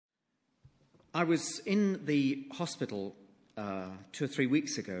I was in the hospital 2 or 3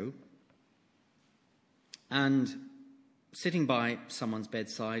 weeks ago and sitting by someone's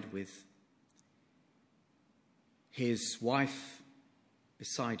bedside with his wife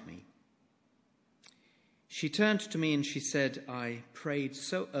beside me. She turned to me and she said, "I prayed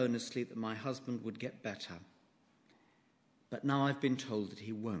so earnestly that my husband would get better, but now I've been told that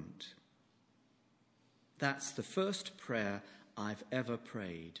he won't. That's the first prayer I've ever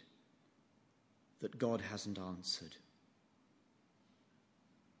prayed that God hasn't answered."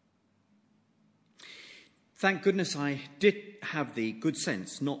 Thank goodness I did have the good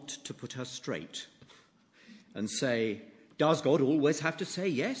sense not to put her straight and say, "Does God always have to say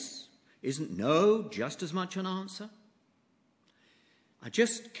yes? Isn't no just as much an answer?" I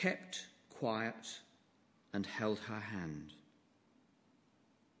just kept quiet and held her hand.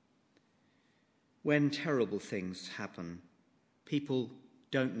 When terrible things happen, people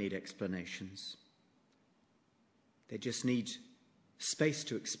don't need explanations. They just need space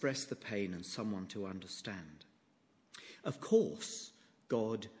to express the pain and someone to understand. Of course,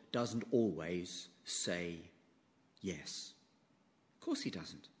 God doesn't always say yes. Of course he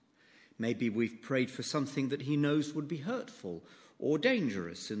doesn't. Maybe we've prayed for something that he knows would be hurtful or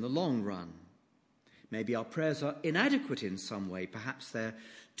dangerous in the long run. Maybe our prayers are inadequate in some way. Perhaps they're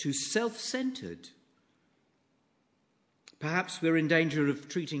too self-centered. Perhaps we're in danger of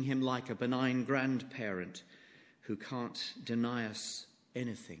treating him like a benign grandparent who can't deny us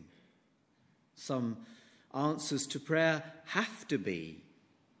anything. Some answers to prayer have to be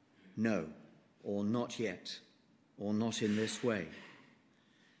no, or not yet, or not in this way.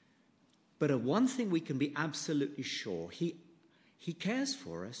 But of one thing we can be absolutely sure, he cares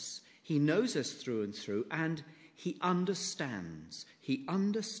for us, he knows us through and through, and he understands. He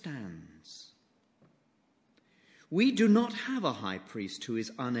understands. We do not have a high priest who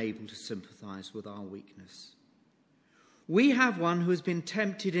is unable to sympathize with our weakness. We have one who has been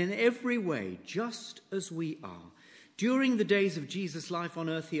tempted in every way, just as we are. During the days of Jesus' life on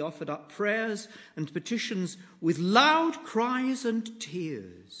earth, he offered up prayers and petitions with loud cries and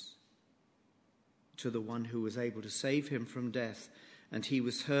tears to the one who was able to save him from death, and he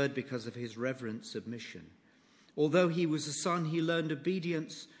was heard because of his reverent submission. Although he was a son, he learned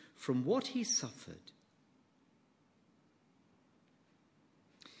obedience from what he suffered.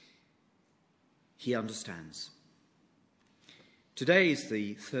 He understands. Today is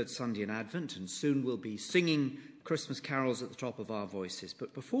the third Sunday in Advent, and soon we'll be singing Christmas carols at the top of our voices.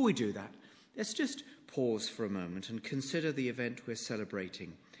 But before we do that, let's just pause for a moment and consider the event we're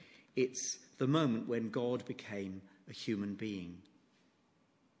celebrating. It's the moment when God became a human being.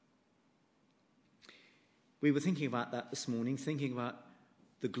 We were thinking about that this morning, thinking about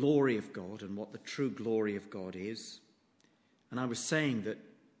the glory of God and what the true glory of God is. And I was saying that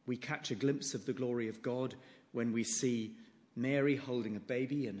we catch a glimpse of the glory of God when we see Mary holding a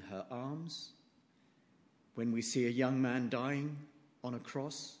baby in her arms, when we see a young man dying on a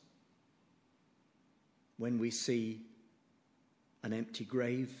cross, when we see an empty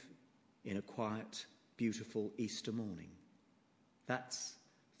grave in a quiet, beautiful Easter morning. That's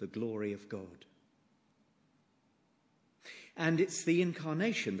the glory of God. And it's the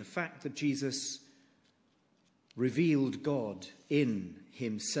incarnation, the fact that Jesus revealed God in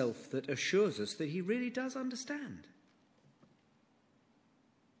himself, that assures us that he really does understand.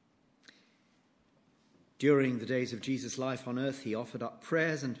 During the days of Jesus' life on earth, he offered up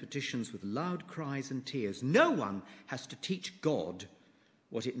prayers and petitions with loud cries and tears. No one has to teach God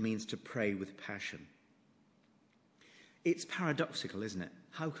what it means to pray with passion. It's paradoxical, isn't it?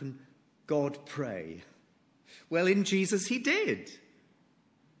 How can God pray? Well, in Jesus he did.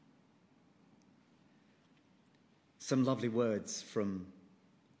 Some lovely words from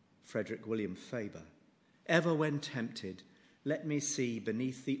Frederick William Faber. "Ever when tempted, let me see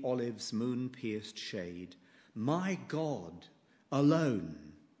beneath the olive's moon-pierced shade my God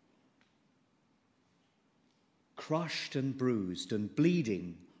alone, crushed and bruised and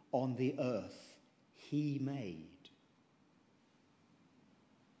bleeding on the earth he made."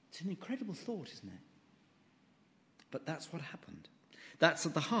 It's an incredible thought, isn't it? But that's what happened. That's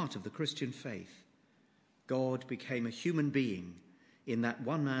at the heart of the Christian faith. God became a human being in that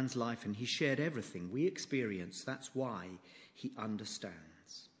one man's life, and he shared everything we experience. That's why he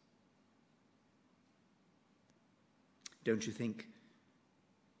understands. Don't you think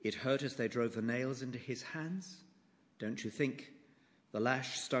it hurt as they drove the nails into his hands? Don't you think the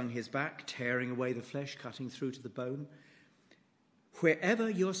lash stung his back, tearing away the flesh, cutting through to the bone? Wherever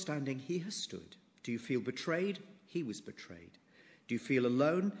you're standing, he has stood. Do you feel betrayed? He was betrayed. Do you feel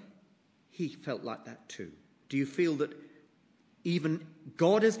alone? He felt like that too. Do you feel that Even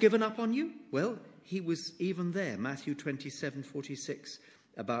God has given up on you? Well, he was even there. Matthew 27:46.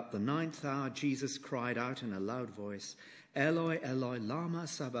 About the 9th hour, Jesus cried out in a loud voice, Eloi, Eloi, lama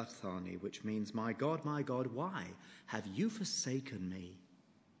sabachthani, which means, my God, why have you forsaken me?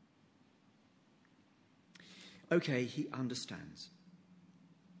 Okay, he understands.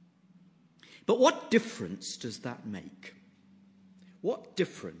 But what difference does that make? What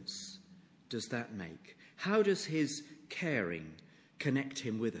difference does that make? How does his caring connect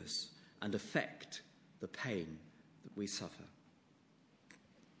him with us and affect the pain that we suffer?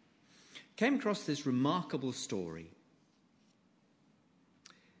 Came across this remarkable story.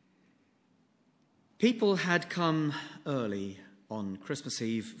 People had come early on Christmas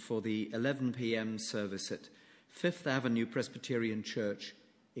Eve for the 11 p.m. service at Fifth Avenue Presbyterian Church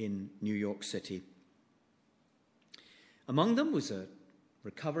in New York City. Among them was a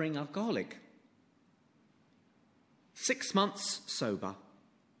recovering alcoholic, 6 months sober,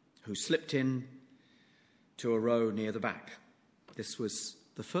 who slipped in to a row near the back. This was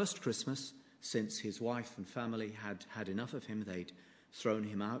the first Christmas since his wife and family had had enough of him. They'd thrown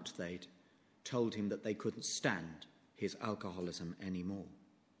him out. They'd told him that they couldn't stand his alcoholism anymore.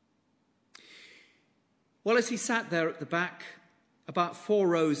 Well, as he sat there at the back, about 4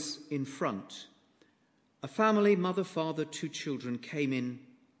 rows in front, a family, mother, father, 2 children, came in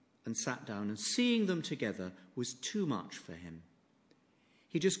and sat down, and seeing them together was too much for him.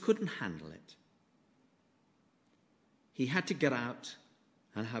 He just couldn't handle it. He had to get out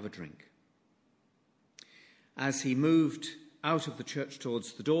and have a drink. As he moved out of the church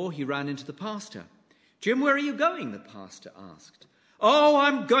towards the door, he ran into the pastor. Jim, where are you going? The pastor asked. Oh,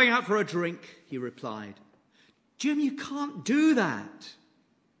 I'm going out for a drink, he replied. Jim, you can't do that.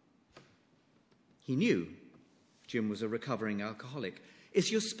 He knew Jim was a recovering alcoholic.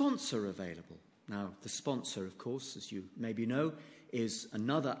 Is your sponsor available? Now, the sponsor, of course, as you maybe know, is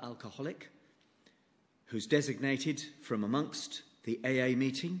another alcoholic who's designated from amongst the AA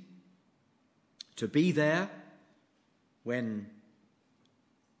meeting to be there when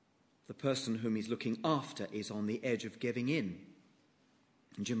the person whom he's looking after is on the edge of giving in.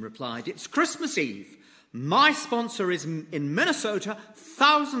 And Jim replied, it's Christmas Eve. My sponsor is in Minnesota,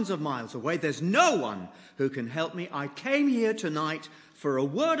 thousands of miles away. There's no one who can help me. I came here tonight for a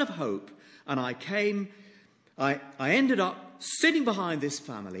word of hope, and I ended up sitting behind this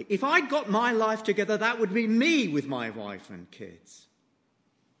family. If I'd got my life together, that would be me with my wife and kids.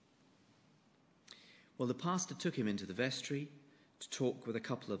 Well, the pastor took him into the vestry to talk with a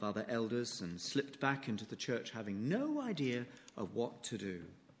couple of other elders and slipped back into the church having no idea of what to do.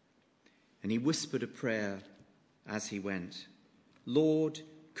 And he whispered a prayer as he went. Lord,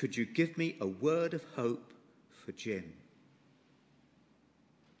 could you give me a word of hope for Jim?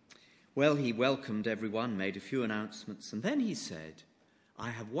 Well, he welcomed everyone, made a few announcements, and then he said, I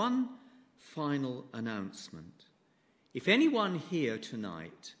have one final announcement. If anyone here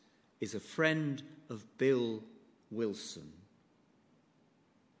tonight is a friend of Bill Wilson,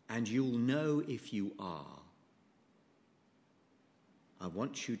 and you'll know if you are, I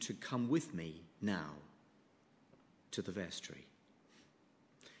want you to come with me now to the vestry.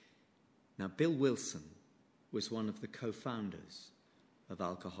 Now, Bill Wilson was one of the co-founders of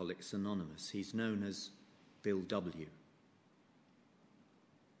Alcoholics Anonymous. He's known as Bill W.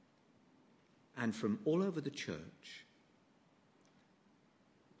 And from all over the church,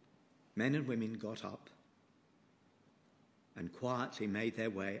 men and women got up and quietly made their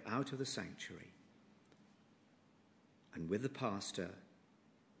way out of the sanctuary. And with the pastor,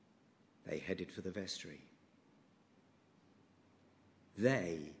 they headed for the vestry.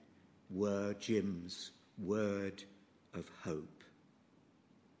 They were Jim's word of hope.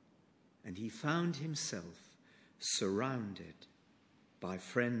 And he found himself surrounded by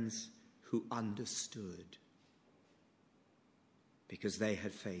friends who understood, because they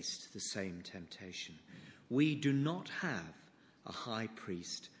had faced the same temptation. We do not have a high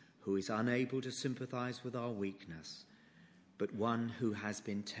priest who is unable to sympathize with our weakness, but one who has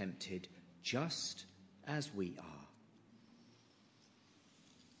been tempted just as we are.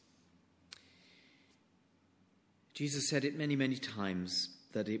 Jesus said it many, many times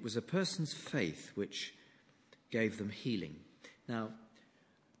that it was a person's faith which gave them healing. Now,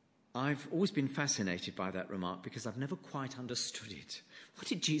 I've always been fascinated by that remark because I've never quite understood it. What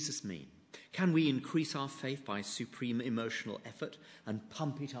did Jesus mean? Can we increase our faith by supreme emotional effort and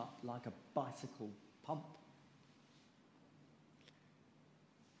pump it up like a bicycle pump?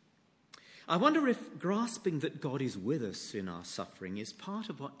 I wonder if grasping that God is with us in our suffering is part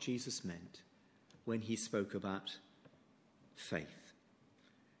of what Jesus meant when he spoke about faith.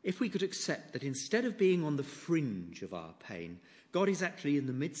 if we could accept that instead of being on the fringe of our pain, God is actually in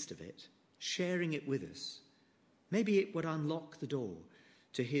the midst of it, sharing it with us, maybe it would unlock the door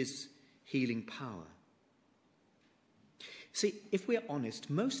to his healing power. See, if we're honest,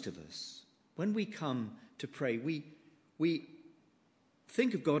 most of us, when we come to pray, we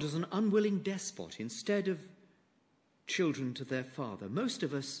think of God as an unwilling despot instead of children to their father. Most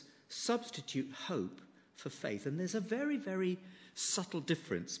of us substitute hope for faith, and there's a very, very subtle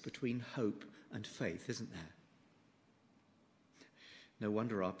difference between hope and faith, isn't there? No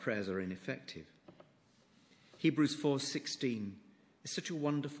wonder our prayers are ineffective. Hebrews 4:16 is such a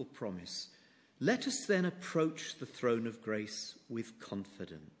wonderful promise. Let us then approach the throne of grace with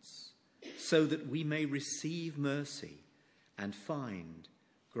confidence, so that we may receive mercy and find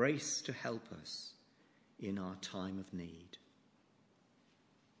grace to help us in our time of need.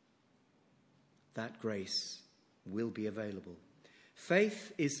 That grace will be available.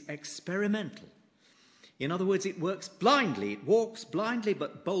 Faith is experimental. In other words, it works blindly. It walks blindly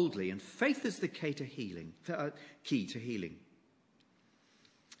but boldly, and faith is the key to healing.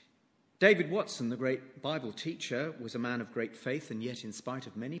 David Watson, the great Bible teacher, was a man of great faith, and yet in spite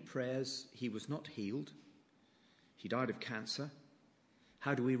of many prayers, he was not healed. He died of cancer.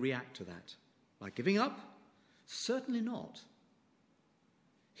 How do we react to that? By giving up? Certainly not.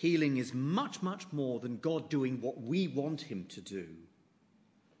 Healing is much, much more than God doing what we want him to do.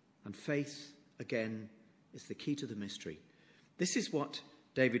 And faith, again, is the key to the mystery. This is what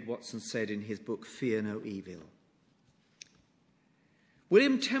David Watson said in his book, Fear No Evil.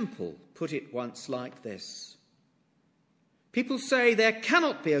 William Temple put it once like this: people say there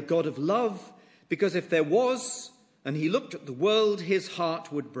cannot be a God of love, because if there was, and he looked at the world, his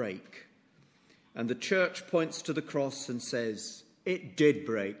heart would break. And the church points to the cross and says, it did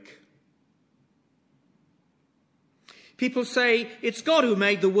break. People say it's God who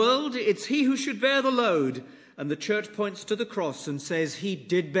made the world, it's he who should bear the load. And the church points to the cross and says he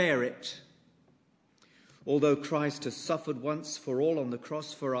did bear it. Although Christ has suffered once for all on the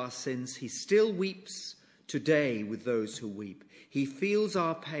cross for our sins, he still weeps today with those who weep. He feels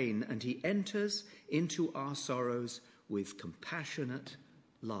our pain and he enters into our sorrows with compassionate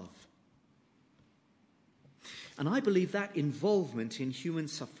love. And I believe that involvement in human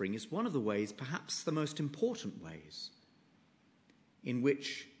suffering is one of the ways, perhaps the most important ways, in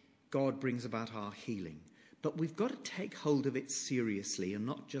which God brings about our healing. But we've got to take hold of it seriously and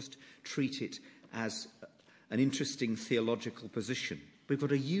not just treat it as an interesting theological position. We've got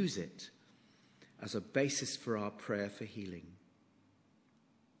to use it as a basis for our prayer for healing.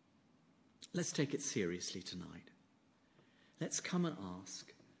 Let's take it seriously tonight. Let's come and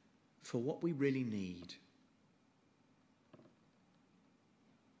ask for what we really need.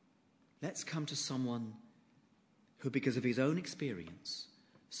 Let's come to someone who, because of his own experience,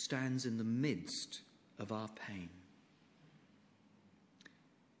 stands in the midst of our pain.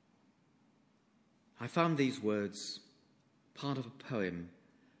 I found these words, part of a poem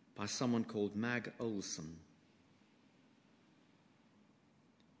by someone called Mag Olson.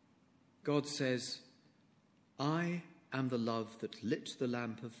 God says, I am the love that lit the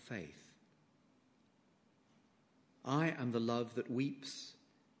lamp of faith. I am the love that weeps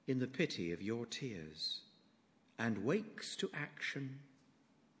in the pity of your tears and wakes to action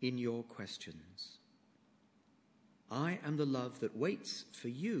in your questions. I am the love that waits for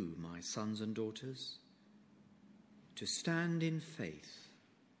you, my sons and daughters, to stand in faith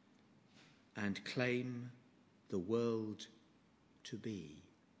and claim the world to be.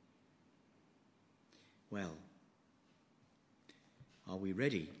 Well, are we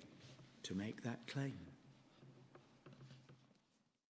ready to make that claim?